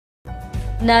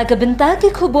Bthah ke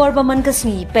khubor baman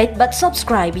kasni page but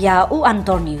subscribe ya u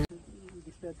antor news.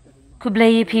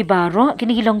 Kublai phi baro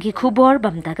kini gilong ki khubor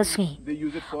bamta kasni.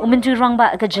 Umentu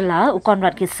rangba ka jala u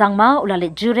konrad ki sangma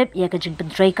ulale jurep ya ka jingpen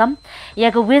trekam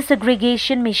ya ka waste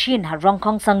segregation machine ha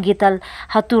rongkong sangital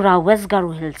hatura West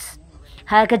Garo Hills.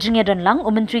 Ha ka jingedon lang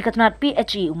umentri katnat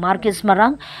PHE Markis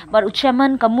Marang bar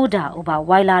uchaman kamuda uba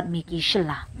wailat miki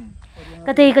shilla.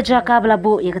 Katay ka jaka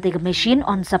blabo ya katay ka machine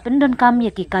on sa pindon kam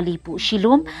ya ki kalipu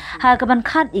shilum ha ka ban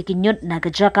khat ya ki nyut na ka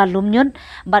jaka lumnyun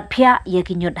bat phya ya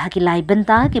ki nyut ha ki lai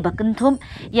Bthah ki bakenthum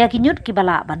ya ki nyut ki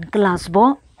bala ban kelas bo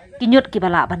ki nyut ki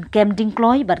bala ban kem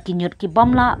dingkloy bat ki nyut ki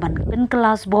bomla ban pin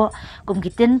kelas bo kum ki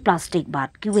tin plastic bat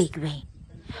ki we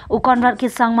u konrad ki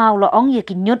sang mau lo ong ya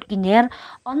ki nyut ki ner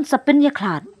on sa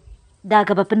pyniakhlad da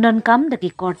ka ba pindon kam da ki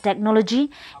core technology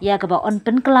ya ka ba on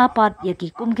pin kelapat ya ki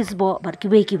kum kisbo bat ki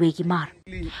we ki mar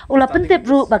ula pentep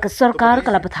ru ba ka sorkar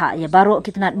kala Bthah ya baro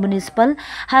Tnad Municipal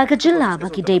ha ka jilla ba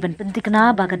ki deiban pynthikna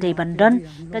ba ka deiban don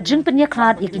ka jing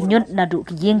pyniakhlad ya ki niut naduh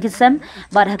ki iing kisem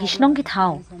ba ha ki shnong ki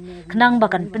thau khnang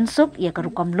ba kan pinsuk ya ka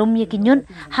rukom lum ya ki niut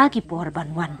ha ki por ban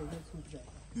wan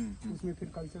उसमें फिर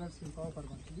cultural सिंपाव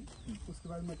करवाती है उसके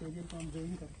बाद material को हम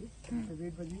join करके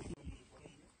wait बजी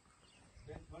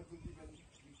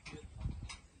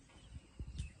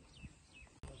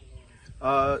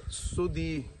So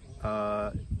the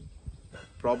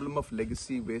problem of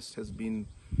legacy waste has been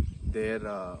there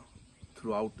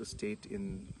throughout the state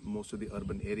in most of the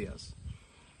urban areas,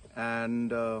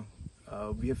 and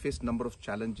we have faced a number of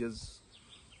challenges.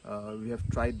 We have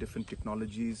tried different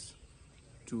technologies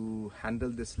to handle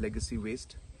this legacy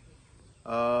waste,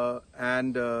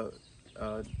 and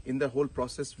in the whole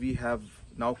process we have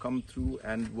now come through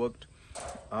and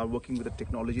working with a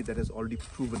technology that has already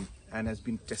proven and has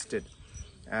been tested.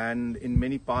 And in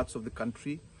many parts of the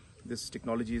country, this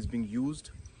technology is being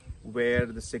used, where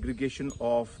the segregation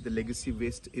of the legacy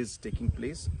waste is taking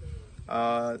place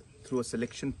through a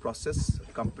selection process.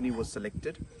 A company was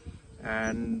selected,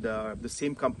 and the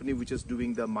same company which is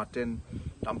doing the Martin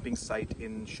dumping site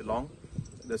in Shillong,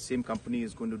 the same company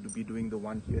is going to be doing the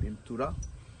one here in Tura.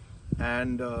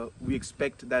 And we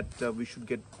expect that we should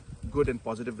get good and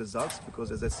positive results,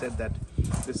 because as I said that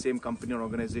the same company or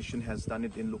organization has done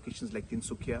it in locations like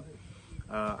Tinsukia.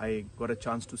 I got a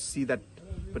chance to see that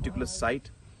particular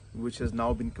site, which has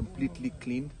now been completely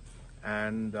cleaned,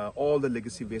 and all the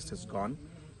legacy waste has gone,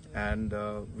 and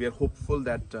we are hopeful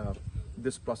that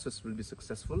this process will be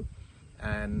successful,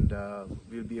 and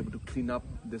we'll be able to clean up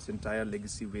this entire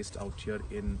legacy waste out here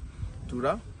in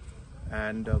Tura,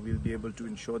 and we'll be able to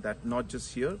ensure that not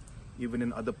just here, even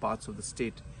in other parts of the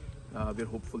state, we're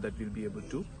hopeful that we'll be able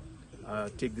to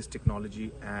take this technology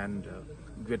and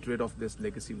get rid of this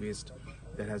legacy waste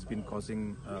that has been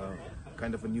causing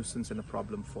kind of a nuisance and a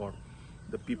problem for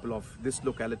the people of this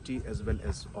locality as well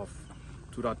as of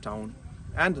Tura town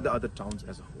and the other towns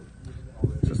as a whole.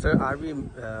 So sir, are we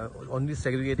only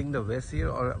segregating the waste here,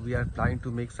 or we are trying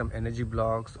to make some energy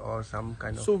blocks or some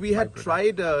kind of... So we had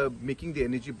tried making the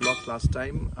energy block last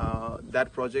time.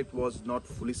 That project was not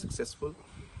fully successful,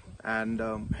 and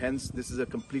hence this is a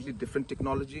completely different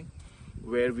technology,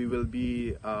 where we will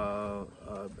be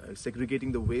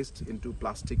segregating the waste into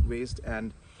plastic waste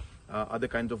and other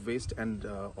kinds of waste, and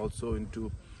also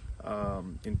into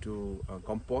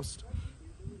compost.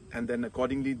 And then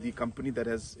accordingly, the company that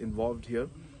is involved here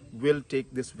will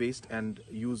take this waste and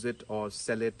use it or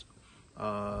sell it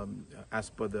as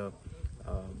per the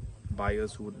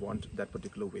buyers who would want that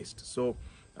particular waste. So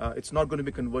it's not going to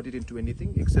be converted into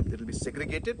anything, except it will be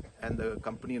segregated, and the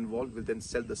company involved will then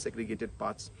sell the segregated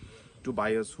parts to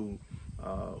buyers who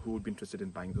would be interested in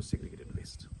buying those segregated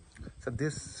waste. So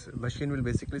this machine will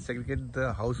basically segregate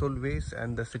the household waste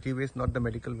and the city waste, not the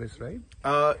medical waste, right?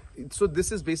 So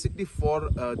this is basically for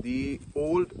the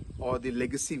old or the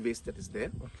legacy waste that is there.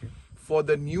 Okay. For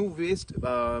the new waste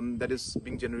that is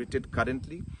being generated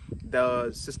currently,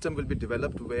 the system will be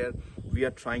developed where we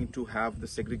are trying to have the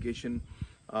segregation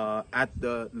at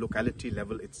the locality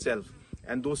level itself,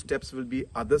 and those steps will be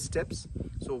other steps.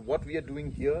 So what we are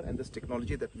doing here and this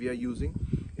technology that we are using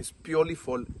is purely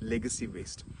for legacy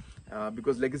waste,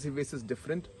 because legacy waste is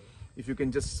different. If you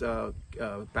can just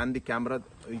pan the camera,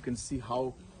 you can see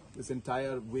how this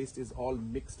entire waste is all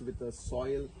mixed with the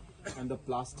soil and the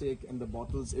plastic and the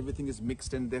bottles. Everything is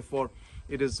mixed, and therefore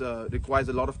it is requires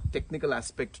a lot of technical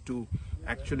aspect to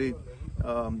actually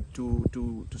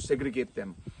to segregate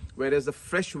them. Whereas the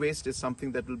fresh waste is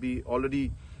something that will be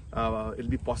already it'll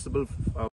be possible